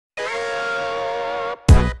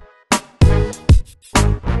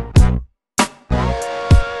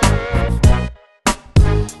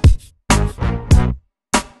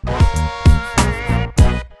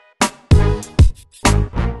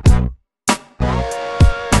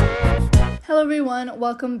Hello everyone,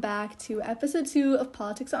 welcome back to episode 2 of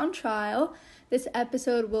Politics on Trial. This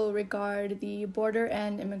episode will regard the border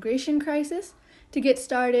and immigration crisis. To get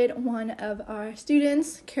started, one of our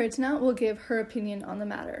students, Karatina, will give her opinion on the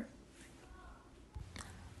matter.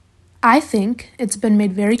 I think it's been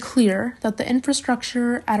made very clear that the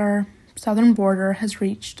infrastructure at our southern border has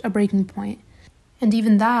reached a breaking point. And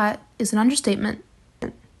even that is an understatement.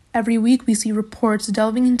 Every week we see reports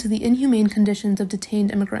delving into the inhumane conditions of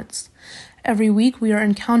detained immigrants. Every week we are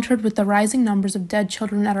encountered with the rising numbers of dead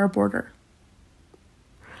children at our border.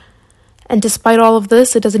 And despite all of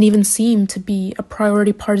this, it doesn't even seem to be a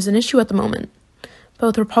priority partisan issue at the moment.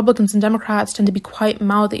 Both Republicans and Democrats tend to be quite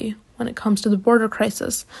mouthy when it comes to the border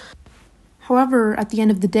crisis. However, at the end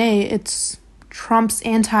of the day, it's Trump's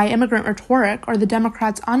anti-immigrant rhetoric or the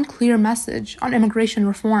Democrats' unclear message on immigration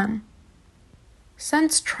reform.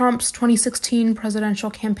 Since Trump's 2016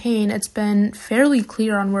 presidential campaign, it's been fairly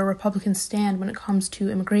clear on where Republicans stand when it comes to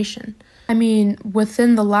immigration. I mean,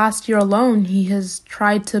 within the last year alone, he has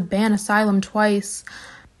tried to ban asylum twice.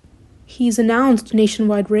 He's announced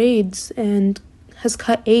nationwide raids and has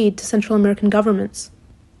cut aid to Central American governments.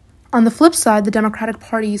 On the flip side, the Democratic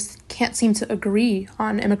parties can't seem to agree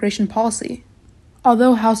on immigration policy.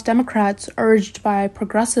 Although House Democrats, urged by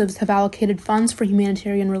progressives, have allocated funds for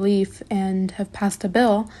humanitarian relief and have passed a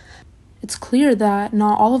bill, it's clear that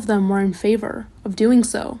not all of them were in favor of doing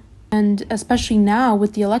so. And especially now,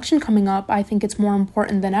 with the election coming up, I think it's more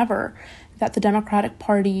important than ever that the Democratic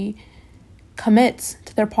Party commits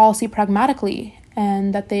to their policy pragmatically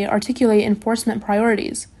and that they articulate enforcement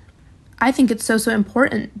priorities. I think it's so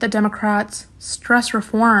important that Democrats stress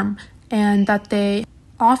reform and that they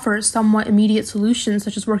offer somewhat immediate solutions,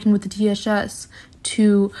 such as working with the DHS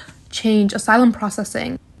to change asylum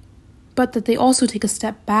processing, but that they also take a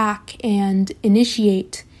step back and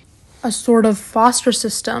initiate a sort of foster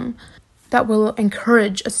system that will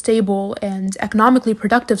encourage a stable and economically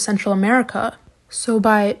productive Central America. So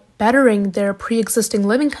by bettering their pre-existing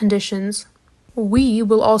living conditions, we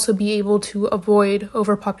will also be able to avoid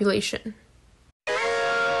overpopulation.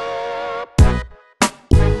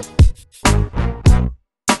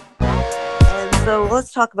 So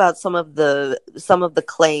let's talk about some of the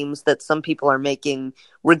claims that some people are making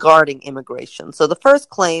regarding immigration. So the first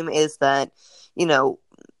claim is that,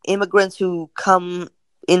 immigrants who come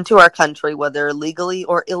into our country, whether legally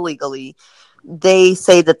or illegally, they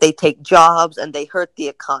say that they take jobs and they hurt the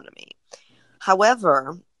economy.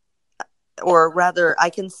 However, or rather, I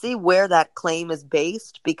can see where that claim is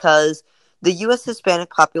based because the U.S. Hispanic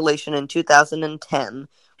population in 2010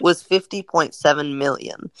 was 50.7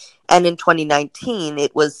 million, and in 2019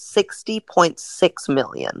 it was 60.6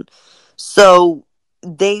 million. So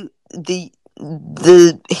the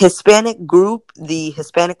Hispanic group, the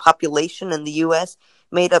Hispanic population in the U.S.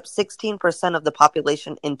 made up 16% of the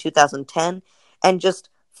population in 2010 and just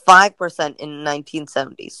 5% in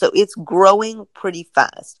 1970. So it's growing pretty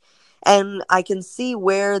fast. And I can see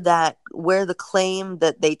where the claim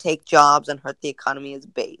that they take jobs and hurt the economy is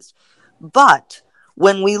based. But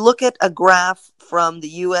when we look at a graph from the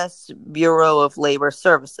U.S. Bureau of Labor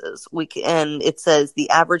Services, and it says the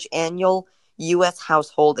average annual U.S.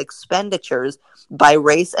 household expenditures by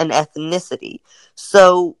race and ethnicity.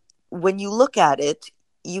 So when you look at it,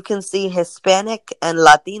 you can see Hispanic and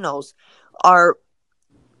Latinos are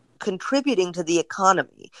contributing to the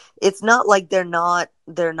economy. It's not like they're not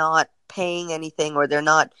paying anything or they're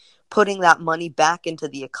not putting that money back into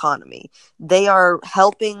the economy. They are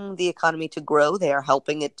helping the economy to grow. They are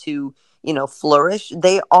helping it to, flourish.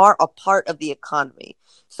 They are a part of the economy.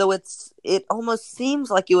 So it almost seems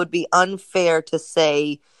like it would be unfair to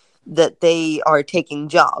say that they are taking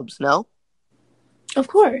jobs, no? Of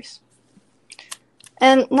course.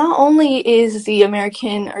 And not only is the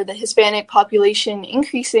American or the Hispanic population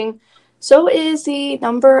increasing, so is the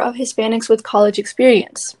number of Hispanics with college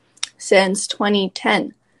experience since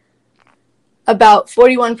 2010. About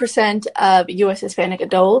 41% of U.S. Hispanic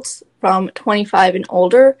adults from 25 and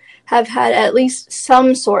older have had at least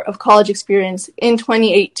some sort of college experience in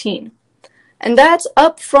 2018. And that's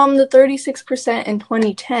up from the 36% in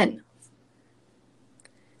 2010.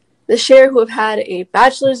 The share who have had a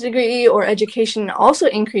bachelor's degree or education also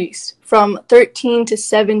increased from 13 to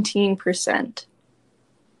 17%.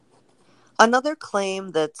 Another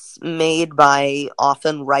claim that's made by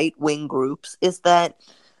often right-wing groups is that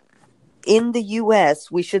in the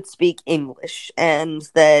U.S., we should speak English and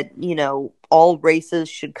that, all races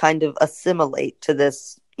should kind of assimilate to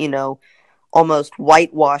this, almost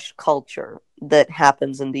whitewashed culture that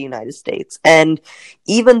happens in the United States. And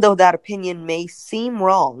even though that opinion may seem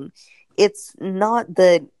wrong, it's not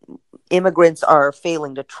that immigrants are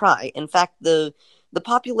failing to try. In fact, the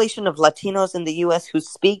population of Latinos in the U.S. who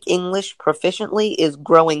speak English proficiently is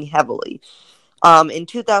growing heavily. In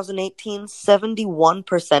 2018,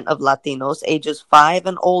 71% of Latinos ages 5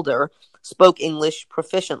 and older spoke English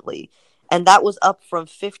proficiently, and that was up from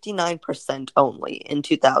 59% only in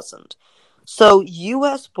 2000. So,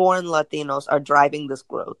 US born Latinos are driving this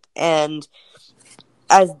growth, and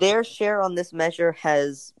as their share on this measure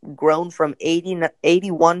has grown from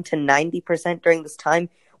 81 to 90% during this time,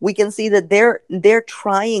 we can see that they're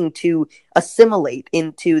trying to assimilate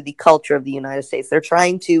into the culture of the United States. They're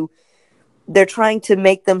trying to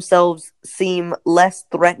make themselves seem less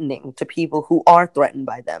threatening to people who are threatened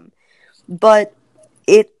by them. But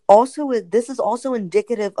this is also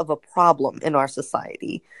indicative of a problem in our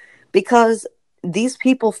society, because these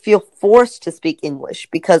people feel forced to speak English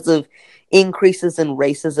because of increases in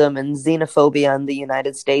racism and xenophobia in the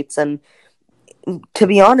United States. And to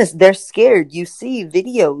be honest, they're scared. You see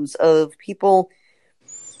videos of people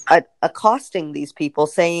accosting these people,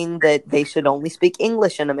 saying that they should only speak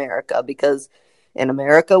English in America because in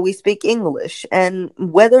America we speak English. And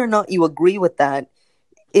whether or not you agree with that,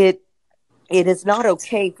 it is not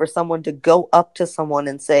okay for someone to go up to someone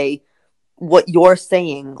and say, what you're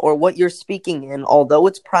saying or what you're speaking in, although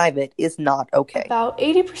it's private, is not okay. About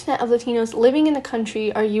 80% of Latinos living in the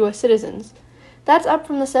country are U.S. citizens. That's up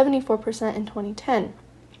from the 74% in 2010.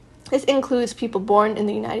 This includes people born in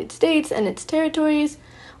the United States and its territories,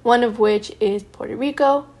 one of which is Puerto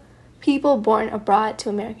Rico, people born abroad to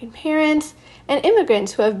American parents, and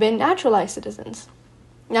immigrants who have been naturalized citizens.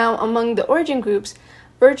 Now, among the origin groups,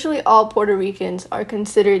 virtually all Puerto Ricans are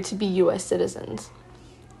considered to be U.S. citizens.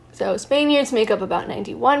 So Spaniards make up about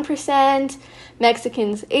 91%,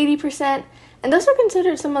 Mexicans 80%, and those are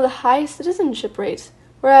considered some of the highest citizenship rates,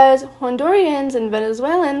 whereas Hondurans and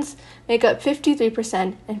Venezuelans make up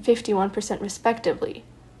 53% and 51% respectively,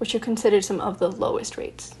 which are considered some of the lowest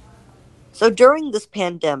rates. So during this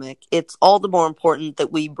pandemic, it's all the more important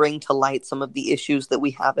that we bring to light some of the issues that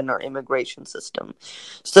we have in our immigration system.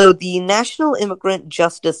 So the National Immigrant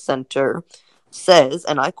Justice Center says,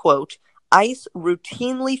 and I quote, ICE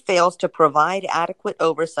routinely fails to provide adequate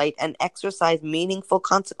oversight and exercise meaningful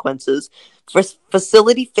consequences for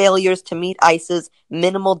facility failures to meet ICE's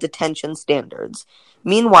minimal detention standards.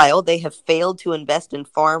 Meanwhile, they have failed to invest in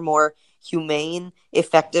far more humane,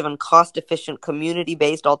 effective, and cost-efficient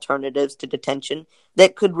community-based alternatives to detention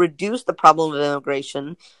that could reduce the problem of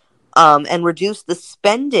immigration and reduce the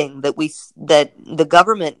spending that the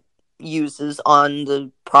government uses on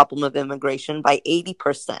the problem of immigration by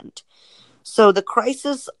 80%. So the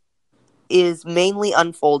crisis is mainly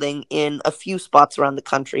unfolding in a few spots around the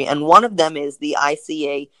country, and one of them is the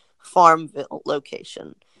ICA Farmville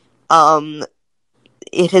location.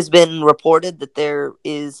 It has been reported that there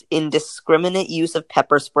is indiscriminate use of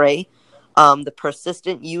pepper spray, the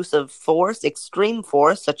persistent use of force, extreme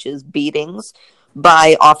force, such as beatings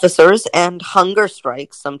by officers, and hunger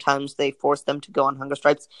strikes. Sometimes they force them to go on hunger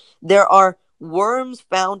strikes. There are worms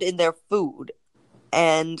found in their food,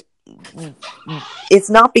 and it's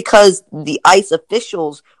not because the ICE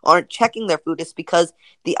officials aren't checking their food. It's because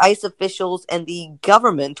the ICE officials and the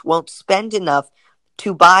government won't spend enough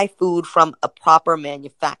to buy food from a proper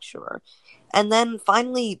manufacturer. And then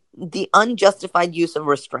finally, the unjustified use of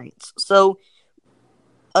restraints. So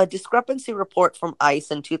a discrepancy report from ICE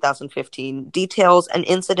in 2015 details an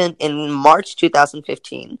incident in March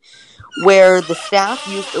 2015 where the staff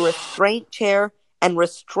used a restraint chair and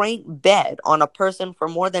restraint bed on a person for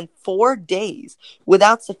more than 4 days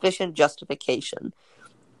without sufficient justification.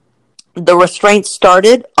 The restraint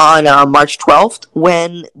started on March 12th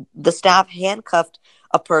when the staff handcuffed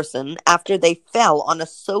a person after they fell on a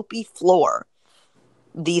soapy floor.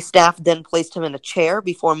 The staff then placed him in a chair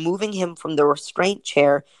before moving him from the restraint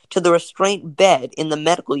chair to the restraint bed in the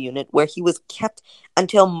medical unit, where he was kept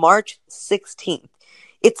until March 16th.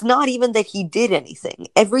 It's not even that he did anything.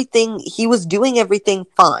 He was doing everything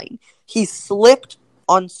fine. He slipped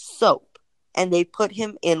on soap, and they put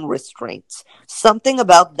him in restraints. Something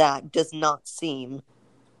about that does not seem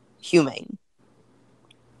humane.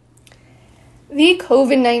 The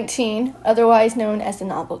COVID-19, otherwise known as the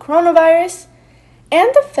novel coronavirus, and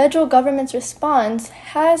the federal government's response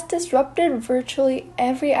has disrupted virtually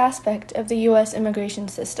every aspect of the U.S. immigration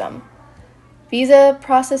system. Visa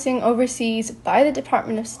processing overseas by the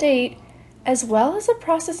Department of State, as well as the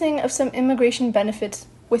processing of some immigration benefits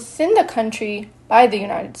within the country by the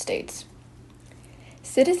United States.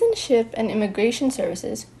 Citizenship and Immigration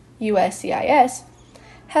Services, USCIS,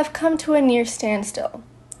 have come to a near standstill.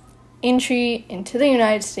 Entry into the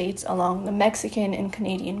United States along the Mexican and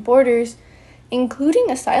Canadian borders including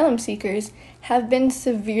asylum seekers, have been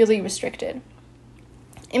severely restricted.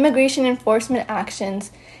 Immigration enforcement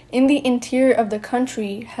actions in the interior of the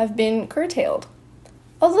country have been curtailed,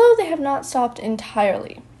 although they have not stopped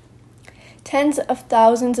entirely. Tens of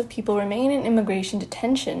thousands of people remain in immigration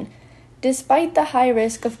detention, despite the high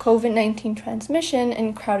risk of COVID-19 transmission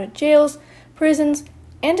in crowded jails, prisons,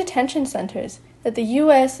 and detention centers that the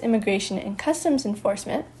U.S. Immigration and Customs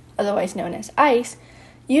Enforcement, otherwise known as ICE,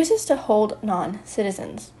 uses to hold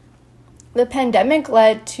non-citizens. The pandemic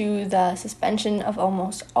led to the suspension of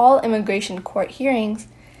almost all immigration court hearings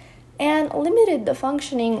and limited the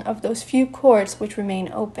functioning of those few courts which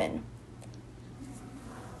remain open.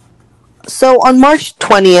 So on March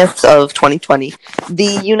 20th of 2020,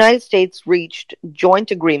 the United States reached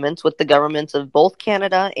joint agreements with the governments of both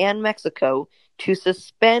Canada and Mexico to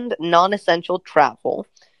suspend non-essential travel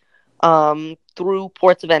through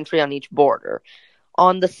ports of entry on each border.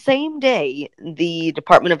 On the same day, the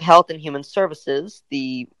Department of Health and Human Services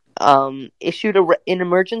issued an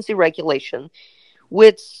emergency regulation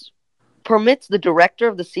which permits the director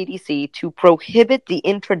of the CDC to prohibit the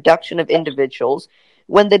introduction of individuals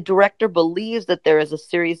when the director believes that there is a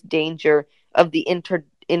serious danger of the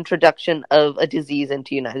introduction of a disease into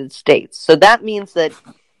the United States. So that means that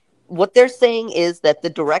what they're saying is that the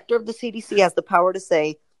director of the CDC has the power to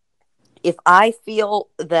say, if I feel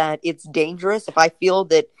that it's dangerous, if I feel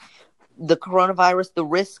that the coronavirus, the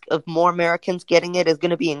risk of more Americans getting it is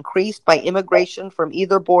going to be increased by immigration from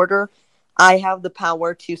either border, I have the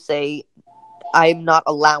power to say I'm not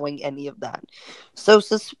allowing any of that. So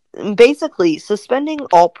basically, suspending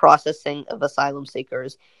all processing of asylum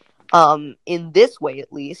seekers, in this way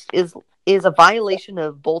at least, is a violation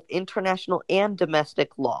of both international and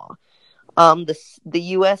domestic law. The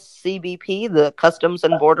U.S. CBP, the Customs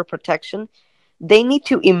and Border Protection, they need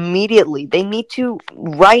to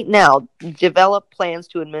right now develop plans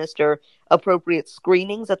to administer appropriate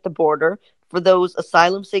screenings at the border for those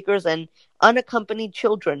asylum seekers and unaccompanied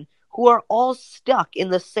children who are all stuck in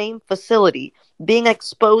the same facility, being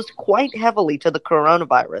exposed quite heavily to the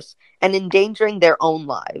coronavirus and endangering their own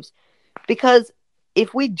lives. Because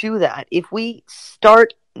if we do that, if we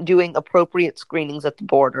start doing appropriate screenings at the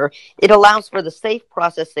border, it allows for the safe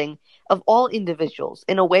processing of all individuals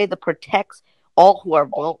in a way that protects all who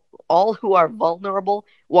are vulnerable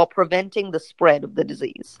while preventing the spread of the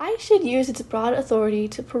disease. ICE should use its broad authority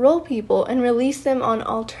to parole people and release them on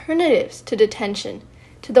alternatives to detention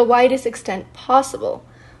to the widest extent possible,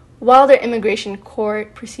 while their immigration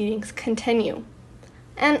court proceedings continue.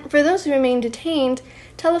 And for those who remain detained,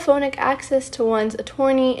 telephonic access to one's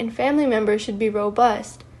attorney and family members should be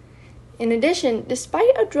robust. In addition,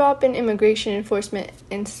 despite a drop in immigration enforcement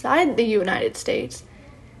inside the United States,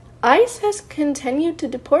 ICE has continued to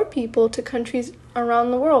deport people to countries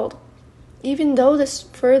around the world, even though this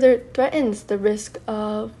further threatens the risk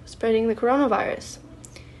of spreading the coronavirus.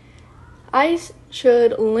 ICE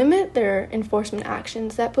should limit their enforcement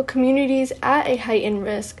actions that put communities at a heightened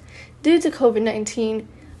risk due to COVID-19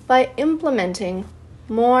 by implementing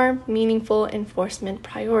more meaningful enforcement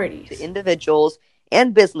priorities. The individuals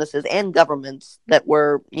and businesses and governments that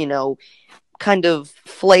were, kind of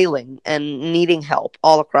flailing and needing help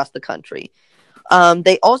all across the country.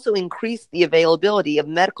 They also increased the availability of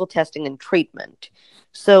medical testing and treatment.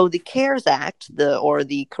 So the CARES Act, the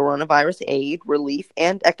Coronavirus Aid, Relief,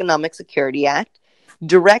 and Economic Security Act,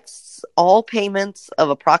 directs all payments of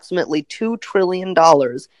approximately $2 trillion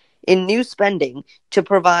in new spending to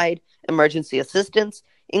provide emergency assistance,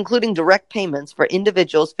 including direct payments for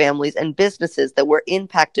individuals, families, and businesses that were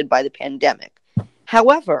impacted by the pandemic.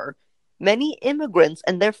 However, many immigrants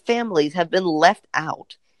and their families have been left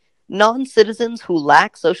out. Non-citizens who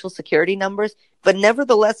lack Social Security numbers but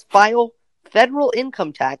nevertheless file federal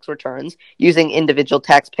income tax returns using individual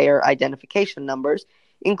taxpayer identification numbers,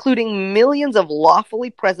 including millions of lawfully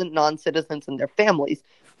present non-citizens and their families,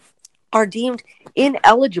 are deemed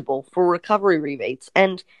ineligible for recovery rebates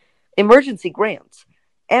and emergency grants.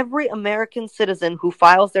 Every American citizen who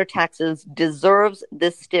files their taxes deserves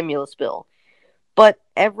this stimulus bill, but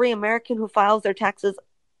every American who files their taxes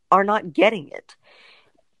are not getting it.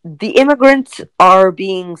 The immigrants are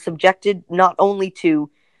being subjected not only to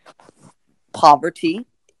poverty,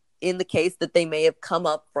 in the case that they may have come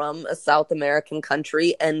up from a South American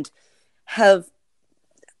country and have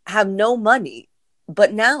no money,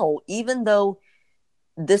 but now, even though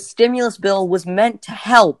this stimulus bill was meant to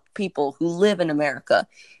help people who live in America,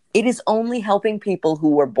 it is only helping people who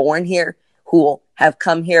were born here, who have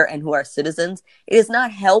come here, and who are citizens. It is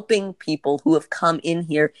not helping people who have come in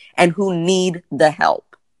here and who need the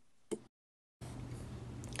help.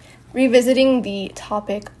 Revisiting the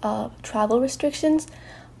topic of travel restrictions,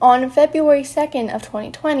 on February 2nd of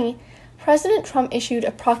 2020, President Trump issued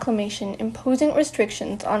a proclamation imposing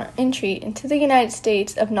restrictions on entry into the United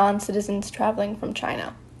States of non-citizens traveling from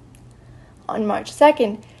China. On March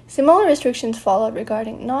 2nd, similar restrictions followed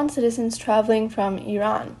regarding non-citizens traveling from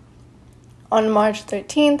Iran. On March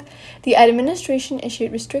 13th, the administration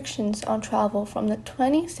issued restrictions on travel from the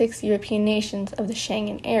 26 European nations of the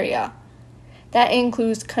Schengen area. That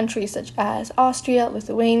includes countries such as Austria,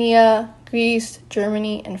 Lithuania, Greece,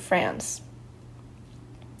 Germany, and France.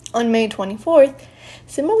 On May 24th,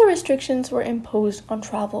 similar restrictions were imposed on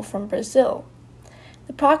travel from Brazil.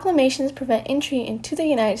 The proclamations prevent entry into the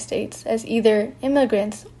United States as either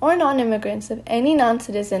immigrants or non-immigrants of any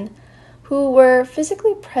non-citizen who were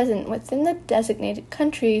physically present within the designated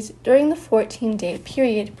countries during the 14-day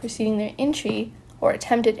period preceding their entry or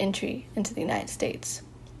attempted entry into the United States.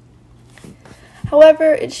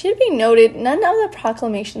 However, it should be noted none of the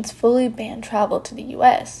proclamations fully ban travel to the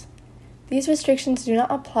U.S. These restrictions do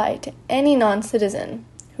not apply to any non-citizen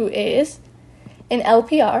who is an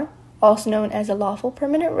LPR, also known as a lawful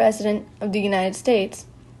permanent resident of the United States,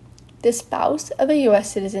 the spouse of a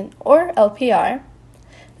U.S. citizen or LPR,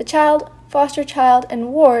 the child, foster child,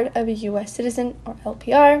 and ward of a U.S. citizen or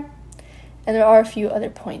LPR, and there are a few other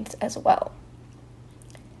points as well.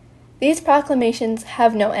 These proclamations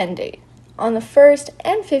have no end date. On the 1st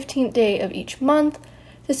and 15th day of each month,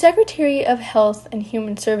 the Secretary of Health and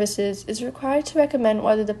Human Services is required to recommend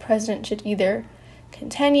whether the President should either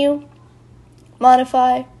continue,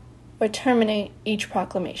 modify, or terminate each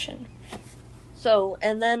proclamation. So,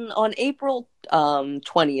 and then on April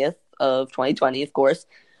 20th of 2020, of course,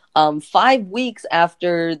 5 weeks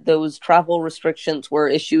after those travel restrictions were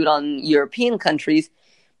issued on European countries,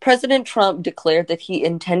 President Trump declared that he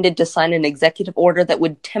intended to sign an executive order that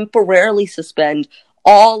would temporarily suspend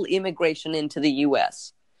all immigration into the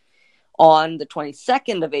U.S. On the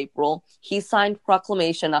 22nd of April, he signed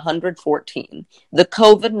Proclamation 114, the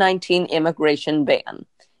COVID-19 immigration ban.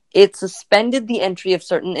 It suspended the entry of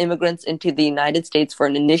certain immigrants into the United States for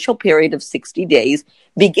an initial period of 60 days,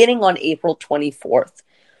 beginning on April 24th.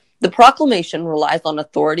 The proclamation relies on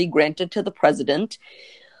authority granted to the president,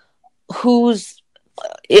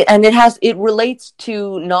 it relates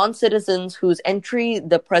to non-citizens whose entry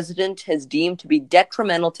the president has deemed to be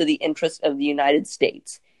detrimental to the interests of the United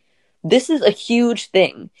States. This is a huge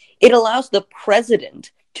thing. It allows the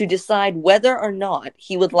president to decide whether or not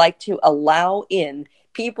he would like to allow in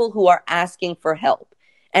people who are asking for help.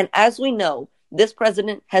 And as we know, this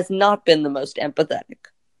president has not been the most empathetic.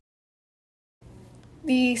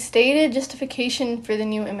 The stated justification for the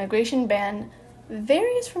new immigration ban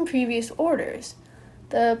varies from previous orders.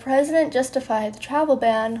 The president justified the travel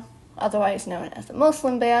ban, otherwise known as the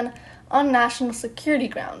Muslim ban, on national security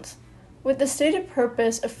grounds, with the stated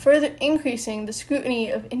purpose of further increasing the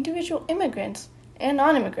scrutiny of individual immigrants and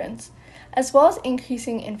non-immigrants, as well as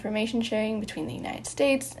increasing information sharing between the United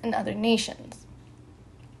States and other nations.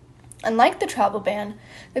 Unlike the travel ban,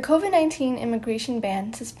 the COVID-19 immigration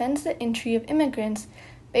ban suspends the entry of immigrants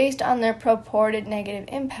based on their purported negative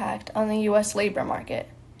impact on the U.S. labor market,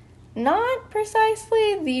 not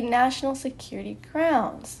precisely the national security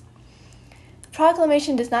grounds. The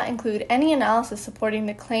proclamation does not include any analysis supporting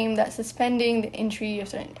the claim that suspending the entry of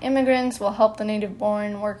certain immigrants will help the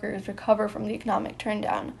native-born workers recover from the economic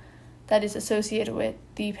turndown that is associated with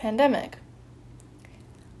the pandemic.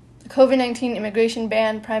 The COVID-19 immigration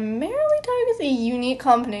ban primarily targets a unique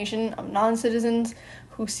combination of non-citizens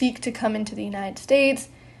who seek to come into the United States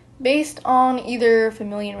based on either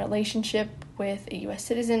familial relationship with a U.S.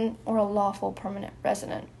 citizen or a lawful permanent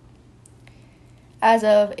resident. As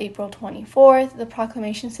of April 24th, the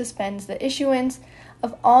proclamation suspends the issuance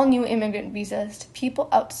of all new immigrant visas to people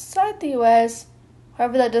outside the U.S.,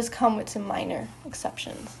 however that does come with some minor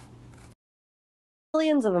exceptions.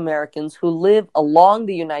 Millions of Americans who live along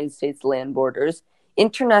the United States land borders,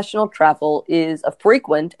 international travel is a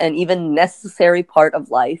frequent and even necessary part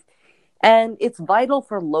of life, and it's vital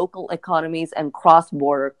for local economies and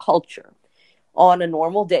cross-border culture. On a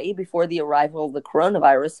normal day before the arrival of the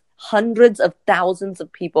coronavirus, hundreds of thousands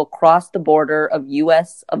of people crossed the border of the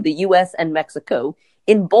US and Mexico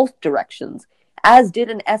in both directions, as did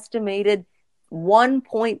an estimated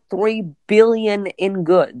 1.3 billion in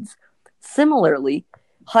goods. Similarly,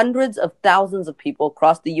 hundreds of thousands of people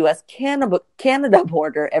cross the US-Canada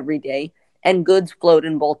border every day, and goods flowed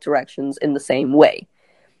in both directions in the same way.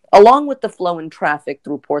 Along with the flow in traffic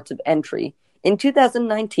through ports of entry, in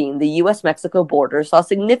 2019, the US-Mexico border saw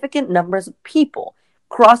significant numbers of people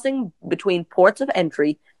crossing between ports of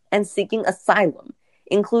entry and seeking asylum,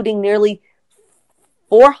 including nearly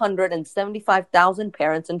 475,000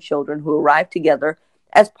 parents and children who arrived together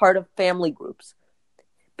as part of family groups.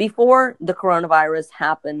 Before the coronavirus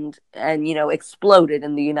happened and, exploded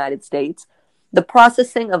in the United States, the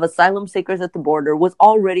processing of asylum seekers at the border was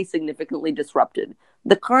already significantly disrupted.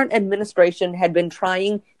 The current administration had been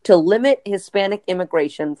trying to limit Hispanic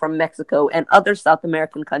immigration from Mexico and other South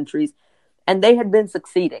American countries, and they had been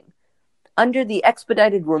succeeding. Under the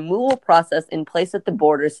expedited removal process in place at the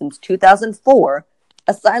border since 2004,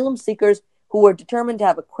 asylum seekers who were determined to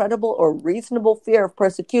have a credible or reasonable fear of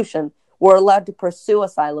persecution were allowed to pursue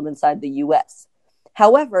asylum inside the U.S.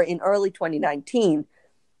 However, in early 2019,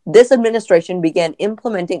 this administration began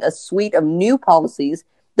implementing a suite of new policies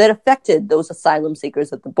that affected those asylum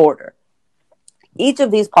seekers at the border. Each of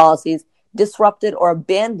these policies disrupted or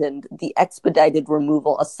abandoned the expedited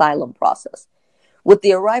removal asylum process. With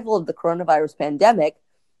the arrival of the coronavirus pandemic,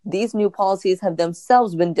 these new policies have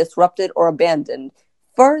themselves been disrupted or abandoned,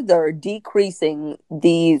 further decreasing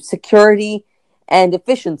the security and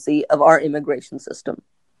efficiency of our immigration system.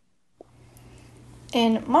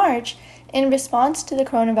 In March, in response to the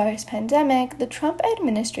coronavirus pandemic, the Trump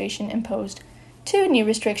administration imposed 2 new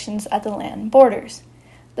restrictions at the land borders.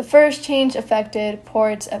 The first change affected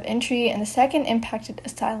ports of entry, and the second impacted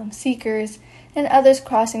asylum seekers and others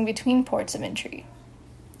crossing between ports of entry.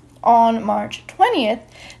 On March 20th,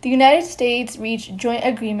 the United States reached joint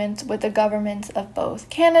agreements with the governments of both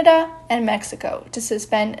Canada and Mexico to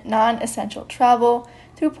suspend non-essential travel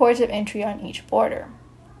through ports of entry on each border.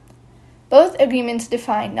 Both agreements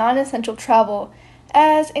define non-essential travel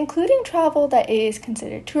as including travel that is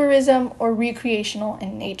considered tourism or recreational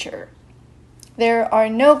in nature. There are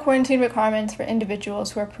no quarantine requirements for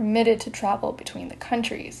individuals who are permitted to travel between the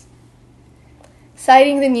countries.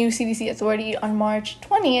 Citing the new CDC authority on March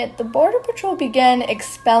 20th, the Border Patrol began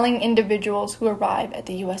expelling individuals who arrive at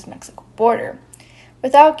the U.S.-Mexico border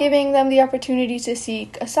without giving them the opportunity to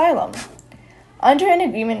seek asylum. Under an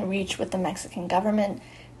agreement reached with the Mexican government,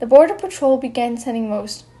 the Border Patrol began sending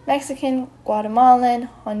most Mexican, Guatemalan,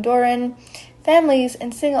 Honduran families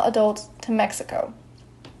and single adults to Mexico.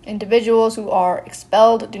 Individuals who are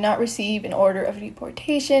expelled do not receive an order of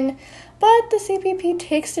deportation, but the CBP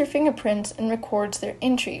takes their fingerprints and records their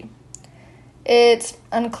entry. It's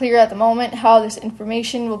unclear at the moment how this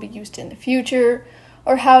information will be used in the future,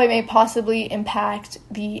 or how it may possibly impact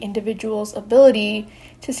the individual's ability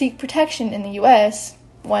to seek protection in the U.S.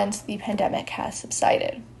 once the pandemic has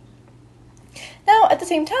subsided. Now, at the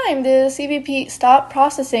same time, the CBP stopped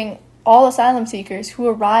processing all asylum seekers who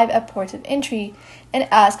arrive at ports of entry and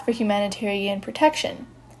ask for humanitarian protection.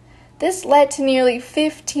 This led to nearly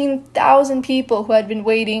 15,000 people who had been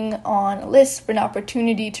waiting on lists for an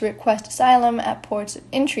opportunity to request asylum at ports of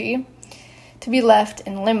entry to be left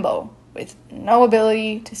in limbo with no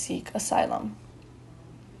ability to seek asylum.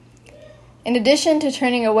 In addition to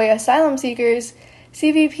turning away asylum seekers,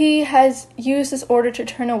 CBP has used this order to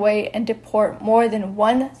turn away and deport more than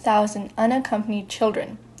 1,000 unaccompanied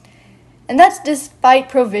children. And that's despite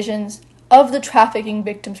provisions of the Trafficking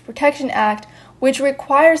Victims Protection Act, which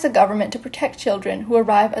requires the government to protect children who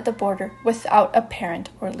arrive at the border without a parent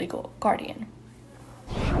or legal guardian.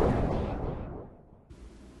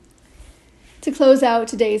 To close out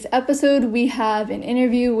today's episode, we have an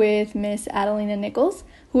interview with Miss Adelina Nicholls,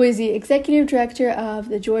 who is the Executive Director of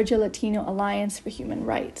the Georgia Latino Alliance for Human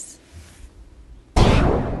Rights. Okay,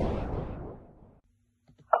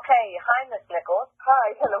 hi, Ms. Nicholls.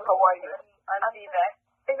 Hi, hello, how are you? I'm Vivek.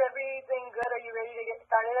 Is everything good? Are you ready to get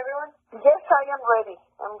started, everyone? Yes, I am ready.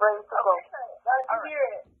 I'm ready to go. Glad to hear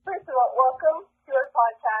it. First of all, welcome to our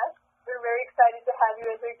podcast. We're very excited to have you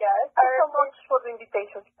as our guest. Thank you so much for the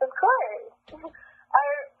invitation. Of course.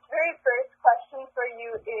 Our very first question for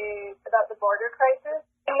you is about the border crisis.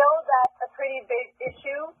 We know that's a pretty big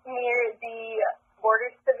issue near the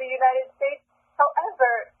borders to the United States.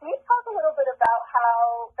 However, can you talk a little bit about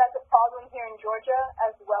how that's a problem here in Georgia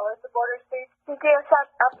as well as the border states? Yes,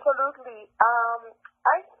 absolutely.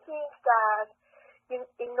 I think that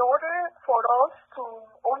in order for us to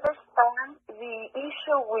understand the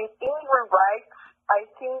issue with immigrant rights, I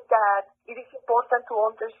think that it is important to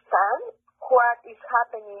understand what is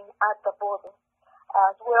happening at the border,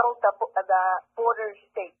 as well the border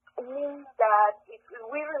states. It means that if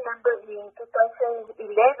we remember in 2011,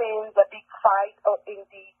 the big fight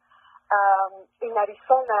in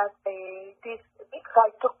Arizona, this big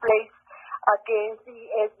fight took place against the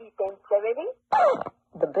SB 1070.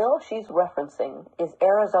 The bill she's referencing is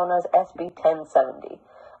Arizona's SB 1070,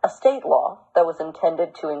 a state law that was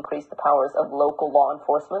intended to increase the powers of local law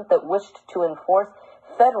enforcement that wished to enforce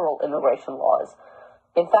federal immigration laws.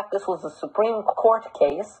 In fact, this was a Supreme Court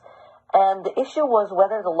case And the issue was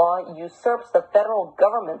whether the law usurps the federal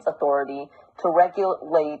government's authority to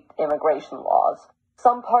regulate immigration laws.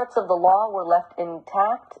 Some parts of the law were left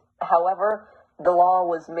intact. However, the law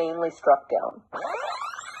was mainly struck down.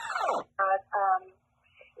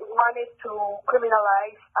 Wanted to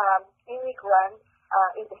criminalize immigrants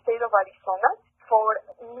in the state of Arizona. For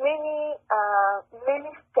many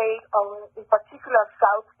states, in particular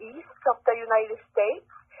southeast of the United States,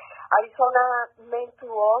 Arizona meant to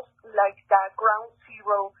us like the ground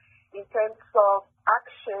zero in terms of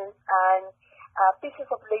actions and pieces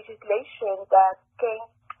of legislation that came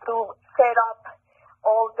to set up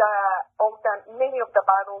many of the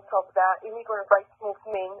battles of the immigrant rights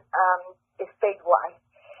movement statewide.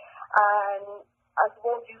 And as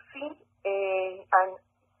well you see, and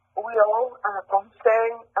we all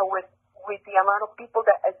concerned with the amount of people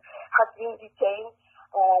that have been detained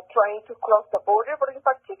trying to cross the border, but in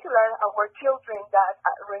particular our children that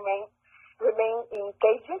remain in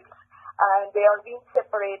cages, and they are being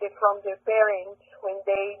separated from their parents when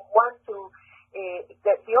they want to.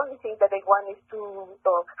 The only thing that they want is to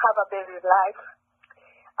have a better life,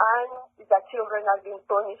 and the children are being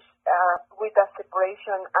punished with a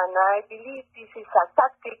separation. And I believe this is a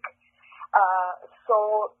tactic.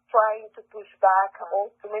 So trying to push back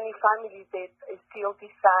to many families that still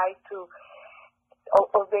decide to,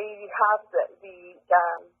 or they have the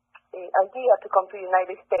idea to come to the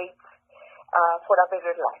United States for a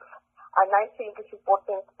better life. And I think it's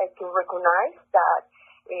important to recognize that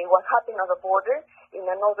what happened on the border in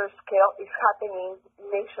another scale is happening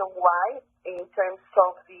nationwide in terms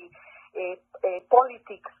of the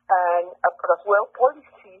politics and as well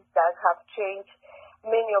policies that have changed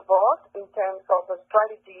many of us in terms of the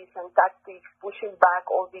strategies and tactics pushing back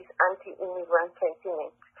all these anti-immigrant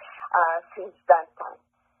sentiments since that time.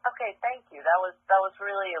 Okay, thank you. That was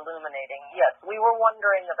really illuminating. Yes, we were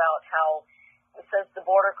wondering about how, since the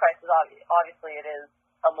border crisis, obviously it is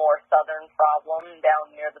a more southern problem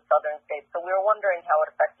down near the southern states, so we were wondering how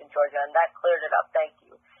it affected Georgia, and that cleared it up. Thank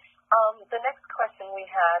you. The next question we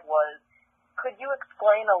had was, could you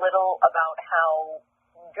explain a little about how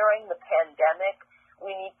during the pandemic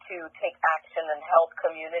we need to take action and help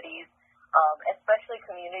communities, especially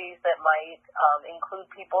communities that might include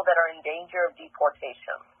people that are in danger of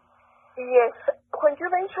deportation? Yes, when you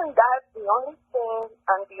mentioned that, the only thing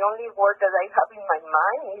and the only word that I have in my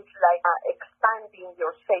mind is like expanding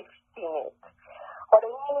your safety net. What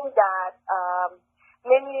I mean that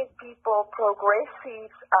many people,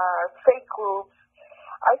 progressives, fake groups,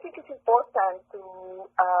 I think it's important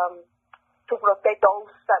to protect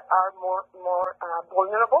those that are more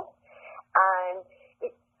vulnerable, and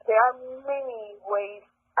there are many ways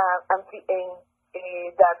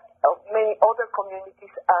that many other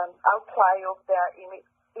communities outside of the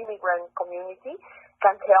immigrant community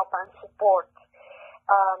can help and support.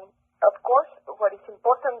 Of course, what is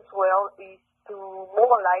important as well is to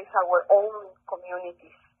mobilize our own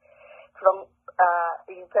communities from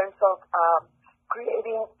in terms of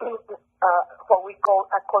creating what we call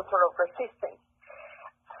a culture of resistance.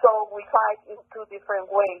 So we fight in two different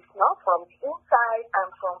ways, from the inside and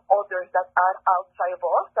from others that are outside of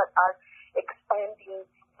us, that are expanding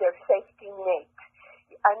their safety net.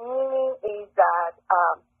 And meaning is that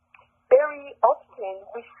very often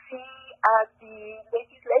we see at the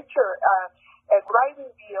legislature writing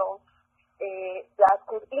bills that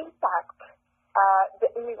could impact the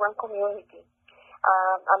immigrant community.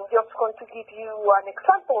 I'm just going to give you an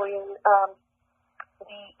example. In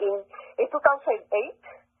 2008,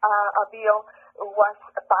 a bill was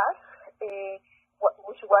passed,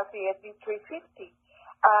 which was the SB 350,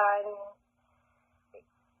 and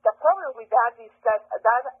the problem with that is that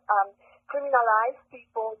criminalized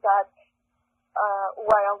people that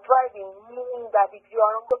while driving, meaning that if you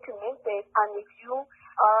are undocumented and if you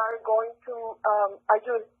are going to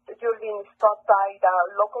you're being stopped by the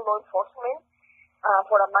local law enforcement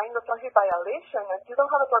for a minor traffic violation and you don't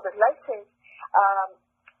have a driver's license,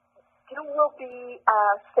 you will be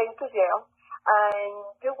sent to jail, and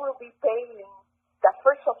you will be paying the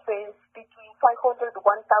first offense between $500 to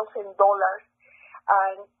 $1,000,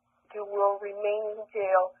 and you will remain in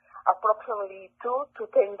jail approximately 2 to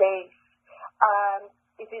 10 days.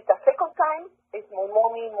 If it's the second time, it's more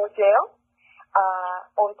money, more jail,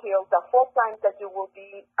 until the fourth time that you will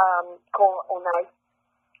be called on ICE.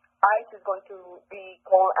 ICE is going to be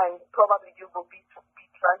called, and probably you will be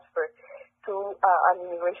transferred to an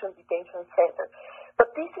immigration detention center. But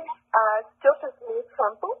this is just a small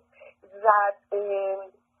example that is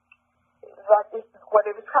what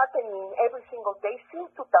is happening every single day since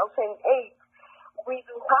 2008. We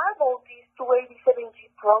do have all these 287G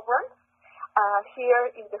programs, here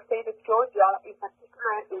in the state of Georgia, in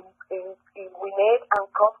particular in Gwinnett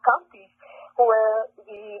and Cobb counties, where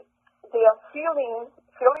they are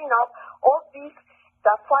filling up all the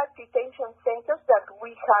 5 detention centers that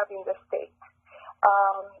we have in the state.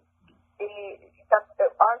 That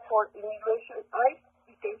are for immigration ICE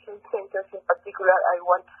detention centers in particular, I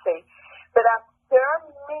want to say. But there are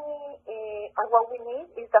many, and what we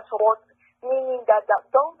need is the support, meaning that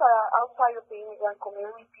those that are outside of the immigrant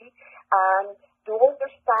community and to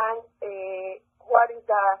understand what is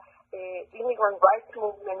the immigrant rights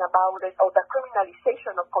movement about it, or the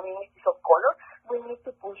criminalization of communities of color, we need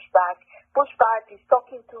to push back. Push back is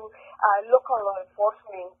talking to local law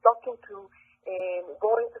enforcement, talking to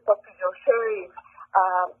going to talk to your sheriff,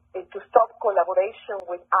 to stop collaboration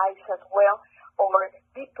with ICE as well, or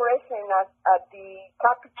be present at the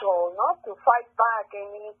Capitol, to fight back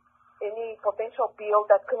any potential bill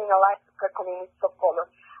that criminalizes the communities of color.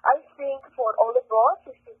 I think for all of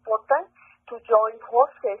us, it's important to join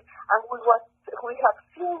forces, and what we have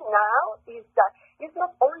seen now is that it's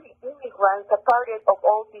not only immigrants that are target of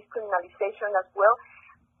all this criminalization as well.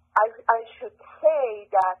 I should say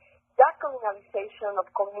that criminalization of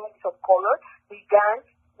communities of color began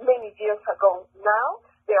many years ago. Now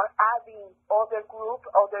they are adding other group,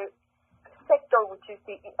 other sector, which is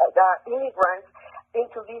the immigrants,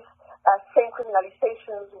 into these same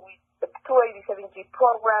criminalizations with 287G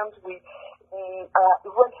programs, with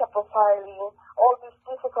racial profiling, all this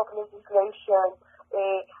difficult legislation,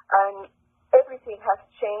 and everything has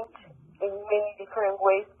changed in many different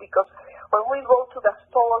ways, because when we go to the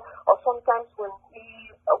store, or sometimes when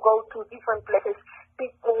we go to different places,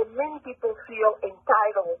 many people feel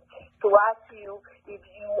entitled to ask you if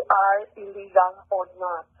you are illegal or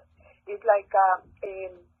not. It's like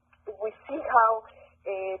we see how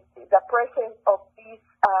the presence of this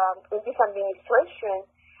in this administration,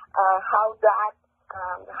 how that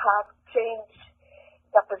have changed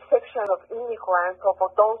the perception of immigrants or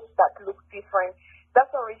for those that look different.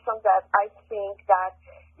 That's the reason that I think that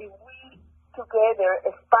if we together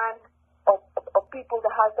expand of people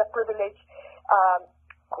that have the privilege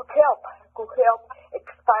could help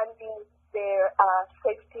expanding their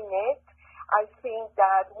safety net, I think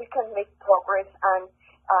that we can make progress and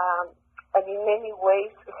in many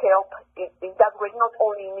ways help in that way, not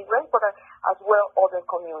only immigrants, but as well other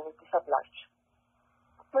communities at large.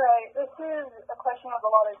 Right. This is a question with a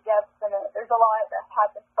lot of depth, and there's a lot that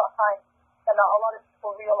happens behind, and not a lot of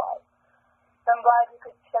people realize. So I'm glad you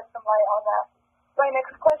could shed some light on that. My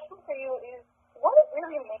next question for you is, what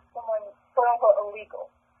really makes someone quote-unquote illegal?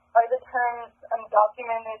 Are the terms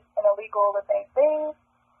undocumented and illegal the same thing?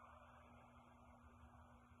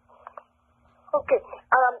 Okay.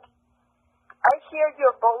 I hear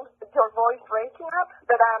your voice breaking up,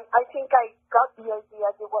 but I think I got the idea.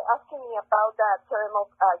 You were asking me about the term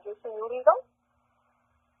of using illegal.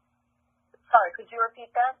 Sorry, could you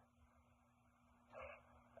repeat that?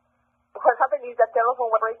 What happened is the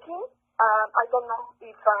telephone was breaking. I don't know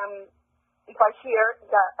if I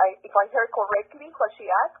heard correctly what she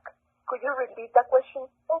asked. Could you repeat that question?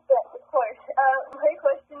 Oh, yes, of course. My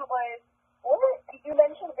question was, you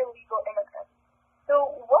mentioned illegal immigrants. So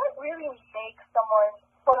what really makes someone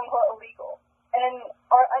quote-unquote illegal? And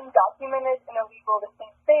are undocumented and illegal the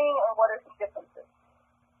same thing, or what are some differences?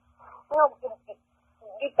 Well, it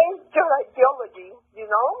depends on your ideology,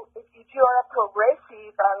 If you are a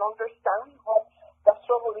progressive and understand what the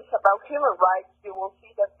struggle is about human rights, you will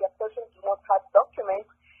see that the person do not have documents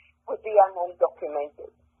would be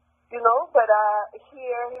undocumented. But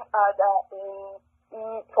here,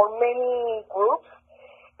 for many groups,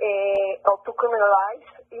 or to criminalize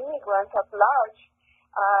immigrants at large,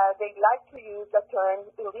 they like to use the term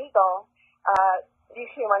illegal,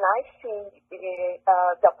 dehumanizing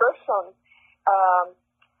the person,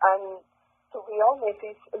 and to be honest,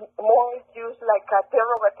 it's more used like a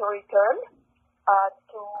derogatory term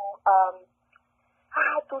to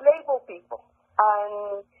label people.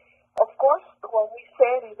 And of course, what we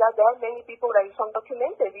said is that there are many people that is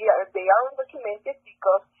undocumented. They are undocumented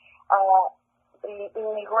because the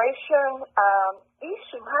immigration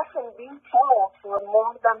issue hasn't been solved for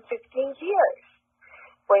more than 15 years.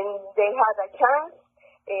 When they had a chance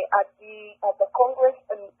at the Congress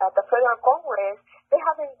and at the federal Congress, they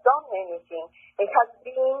haven't done anything. It has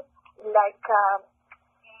been like the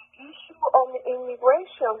issue on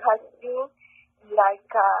immigration has been like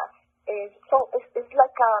it's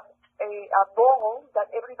like a ball that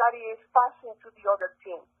everybody is passing to the other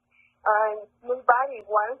team. And nobody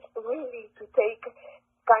wants really to take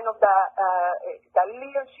kind of the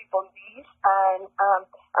leadership on this and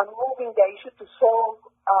moving the issue to solve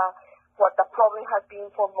what the problem has been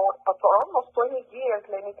for almost almost 20 years,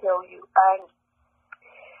 let me tell you.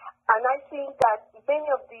 And I think that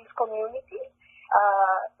many of these communities,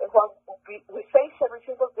 what we face every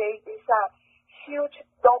single day is a huge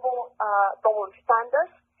double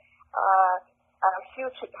standards, a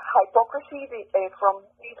huge hypocrisy from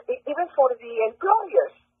even for the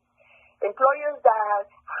employers that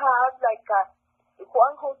have like 100,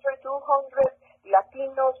 200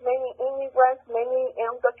 Latinos, many immigrants, many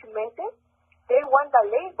undocumented. They want the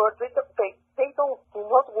labor. They do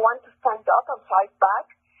not want to stand up and fight back,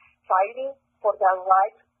 fighting for the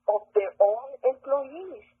rights of their own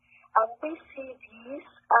employees. And we see this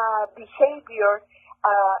behavior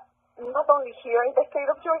not only here in the state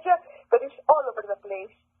of Georgia, but it's all over the place.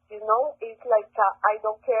 You know, it's like I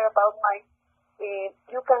don't care about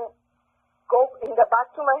you can go in the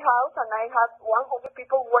back to my house and I have 100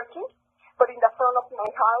 people working, but in the front of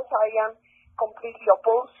my house I am completely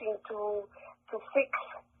opposing to fix,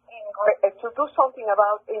 to do something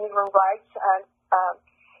about immigrant rights and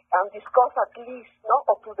discuss at least,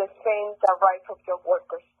 or to defend the rights of your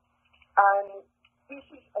workers. And this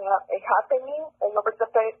is happening all over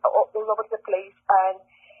the place, and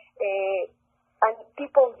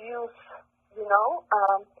people use,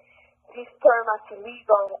 this term as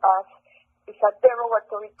illegal, as it's a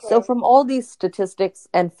derogatory term. So from all these statistics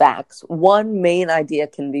and facts, one main idea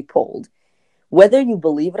can be pulled. Whether you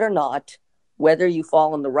believe it or not, whether you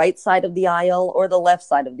fall on the right side of the aisle or the left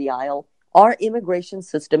side of the aisle, our immigration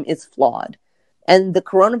system is flawed. And the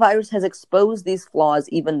coronavirus has exposed these flaws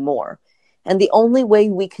even more. And the only way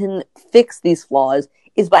we can fix these flaws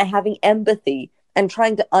is by having empathy and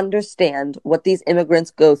trying to understand what these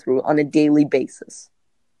immigrants go through on a daily basis.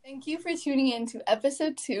 Thank you for tuning in to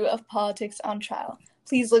episode 2 of Politics on Trial.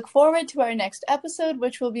 Please look forward to our next episode,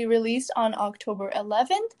 which will be released on October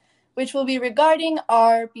 11th, which will be regarding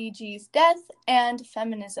RBG's death and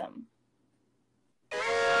feminism.